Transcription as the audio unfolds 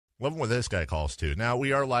Love when this guy calls, too. Now,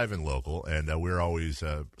 we are live and local, and we're always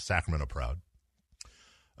Sacramento proud.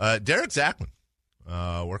 Derek Zachman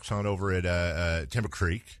works on over at Timber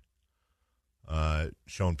Creek,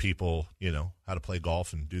 showing people, how to play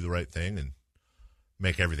golf and do the right thing and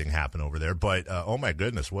make everything happen over there. But, oh, my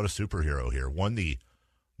goodness, what a superhero here. Won the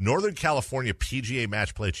Northern California PGA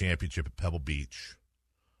Match Play Championship at Pebble Beach.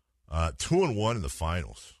 2-1 in the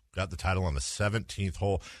finals. Got the title on the 17th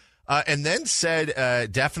hole. And then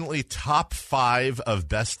said, definitely top 5 of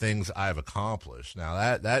best things I've accomplished.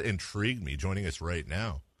 Now, that intrigued me. Joining us right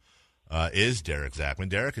now is Derek Zachman.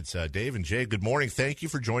 Derek, it's Dave and Jay. Good morning. Thank you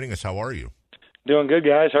for joining us. How are you? Doing good,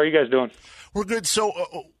 guys. How are you guys doing? We're good. So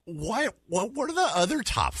what are the other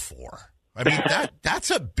top 4? I mean, that's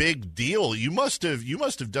a big deal. You must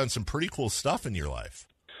have done some pretty cool stuff in your life.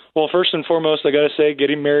 Well, first and foremost, I got to say,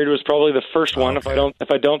 getting married was probably the first one. Okay.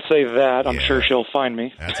 If I don't say that, I'm sure she'll find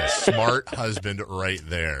me. That's a smart husband right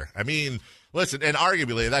there. I mean, listen, and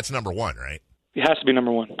arguably that's number 1, right? It has to be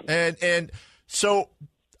number 1. And so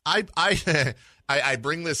I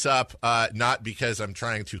bring this up not because I'm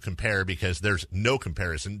trying to compare, because there's no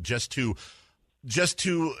comparison. Just to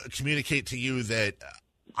communicate to you that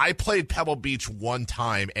I played Pebble Beach one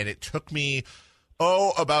time, and it took me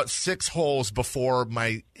about 6 holes before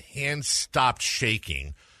my hands stopped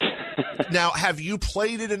shaking. Now, have you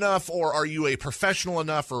played it enough, or are you a professional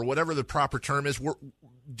enough, or whatever the proper term is?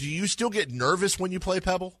 Do you still get nervous when you play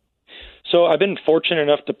Pebble? So I've been fortunate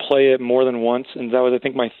enough to play it more than once, and that was, I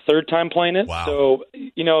think, my 3rd time playing it. Wow. So,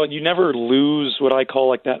 you never lose what I call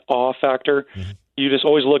like that awe factor. Mm-hmm. You just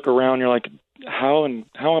always look around, you're like, how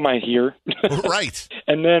am I here? Right.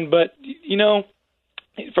 And then, but,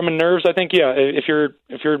 from a nerves, I think, if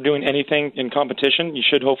you're doing anything in competition, you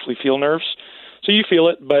should hopefully feel nerves. So you feel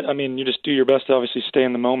it, but, I mean, you just do your best to obviously stay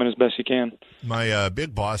in the moment as best you can. My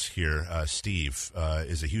big boss here, Steve,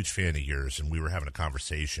 is a huge fan of yours, and we were having a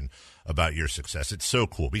conversation about your success. It's so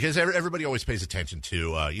cool because everybody always pays attention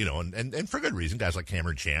to, and for good reason, guys like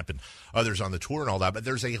Cameron Champ and others on the tour and all that, but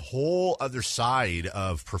there's a whole other side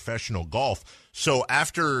of professional golf. So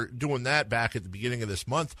after doing that back at the beginning of this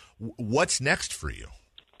month, what's next for you?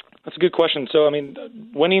 That's a good question. So, I mean,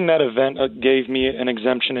 winning that event gave me an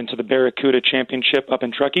exemption into the Barracuda Championship up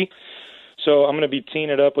in Truckee. So I'm going to be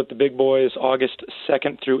teeing it up with the big boys August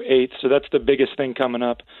 2nd through 8th. So that's the biggest thing coming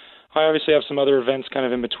up. I obviously have some other events kind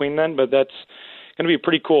of in between then, but that's going to be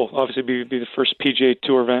pretty cool. Obviously, be the first PGA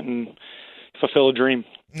Tour event and fulfill a dream.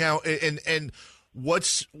 Now, and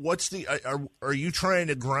what's the are you trying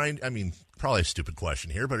to grind? I mean, probably a stupid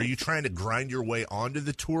question here, but are you trying to grind your way onto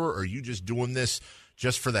the tour, or are you just doing this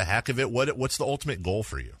just for the heck of it? What's the ultimate goal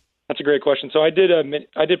for you? That's a great question. So I did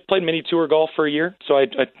play mini tour golf for a year. So I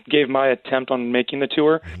gave my attempt on making the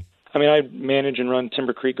tour. Mm-hmm. I mean, I manage and run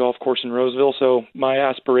Timber Creek Golf Course in Roseville. So my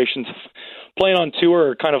aspirations of playing on tour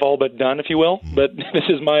are kind of all but done, if you will. Mm-hmm. But this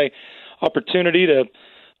is my opportunity to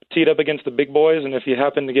tee it up against the big boys. And if you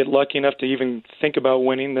happen to get lucky enough to even think about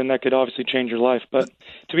winning, then that could obviously change your life. But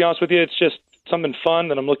to be honest with you, it's just something fun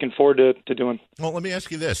that I'm looking forward to doing. Well, let me ask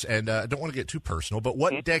you this, and I don't want to get too personal, but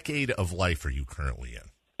what decade of life are you currently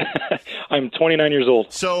in? I'm 29 years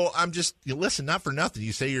old. So I'm just, listen, not for nothing.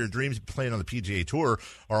 You say your dreams of playing on the PGA Tour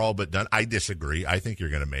are all but done. I disagree. I think you're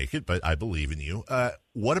going to make it, but I believe in you.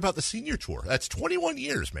 What about the senior tour? That's 21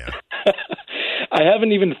 years, man. I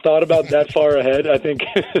haven't even thought about that far ahead. I think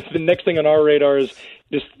the next thing on our radar is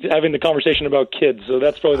just having the conversation about kids. So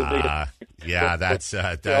that's probably the biggest. Yeah,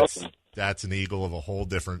 that's an eagle of a whole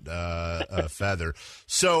different feather.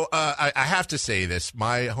 So I have to say this: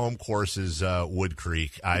 my home course is Wood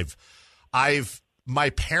Creek.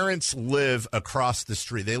 My parents live across the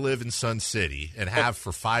street. They live in Sun City and have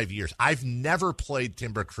for 5 years. I've never played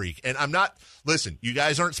Timber Creek, and I'm not. Listen, you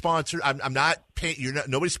guys aren't sponsored. I'm not paying.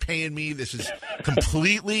 Nobody's paying me. This is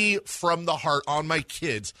completely from the heart on my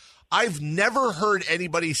kids. I've never heard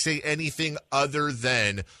anybody say anything other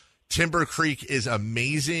than Timber Creek is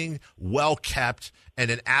amazing, well-kept, and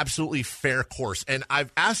an absolutely fair course. And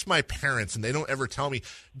I've asked my parents, and they don't ever tell me,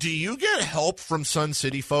 do you get help from Sun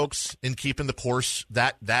City folks in keeping the course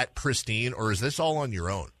that pristine, or is this all on your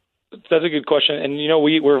own? That's a good question. And,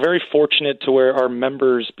 we're very fortunate to where our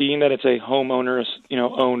members, being that it's a homeowner,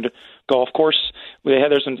 owned golf course,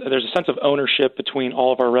 there's a sense of ownership between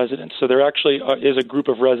all of our residents. So there actually is a group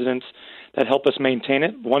of residents that help us maintain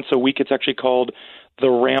it. Once a week, it's actually called the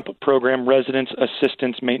RAMP program, Residence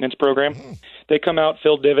Assistance Maintenance Program. Mm-hmm. They come out,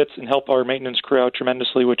 fill divots, and help our maintenance crew out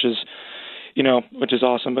tremendously, which is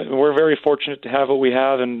awesome. But we're very fortunate to have what we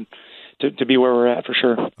have and to be where we're at for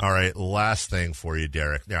sure. All right, last thing for you,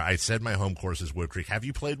 Derek. Now, I said my home course is Wood Creek. Have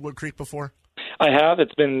you played Wood Creek before? I have.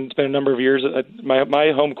 It's been a number of years.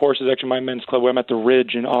 My home course is actually my men's club where I'm at the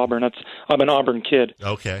Ridge in Auburn. I'm an Auburn kid.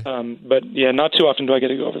 Okay. But yeah, not too often do I get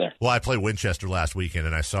to go over there. Well, I played Winchester last weekend,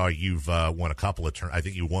 and I saw you've won a couple of I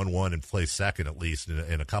think you won one and placed second at least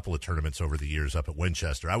in a couple of tournaments over the years up at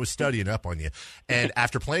Winchester. I was studying up on you, and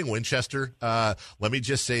after playing Winchester, let me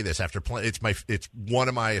just say this: after playing, it's one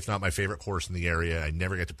of my, if not my favorite course in the area. I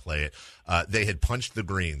never get to play it. They had punched the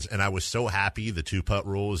greens, and I was so happy the 2-putt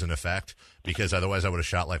rule is in effect, because otherwise I would have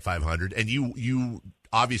shot like 500. And you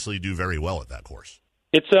obviously do very well at that course.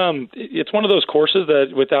 It's one of those courses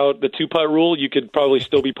that without the 2-putt rule, you could probably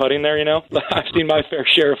still be putting there. I've seen my fair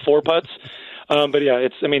share of 4-putts. But yeah,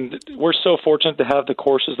 we're so fortunate to have the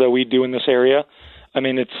courses that we do in this area.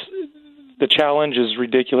 The challenge is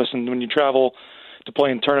ridiculous, and when you travel to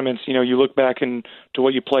play in tournaments, you look back to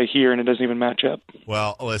what you play here, and it doesn't even match up.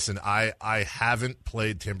 Well, listen, I haven't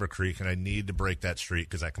played Timber Creek, and I need to break that streak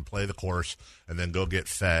because I can play the course and then go get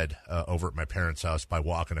fed over at my parents' house by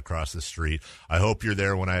walking across the street. I hope you're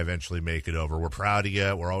there when I eventually make it over. We're proud of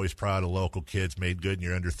you. We're always proud of local kids. Made good, and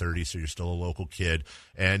you're under 30, so you're still a local kid.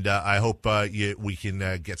 And I hope we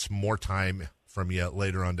can get some more time from you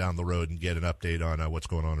later on down the road and get an update on what's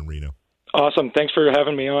going on in Reno. Awesome. Thanks for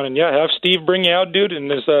having me on. And, yeah, have Steve bring you out, dude, and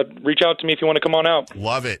reach out to me if you want to come on out.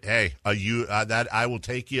 Love it. Hey, I will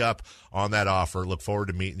take you up on that offer. Look forward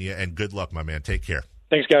to meeting you, and good luck, my man. Take care.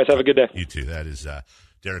 Thanks, guys. Have a good day. You too. That is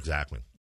Derek Zachman.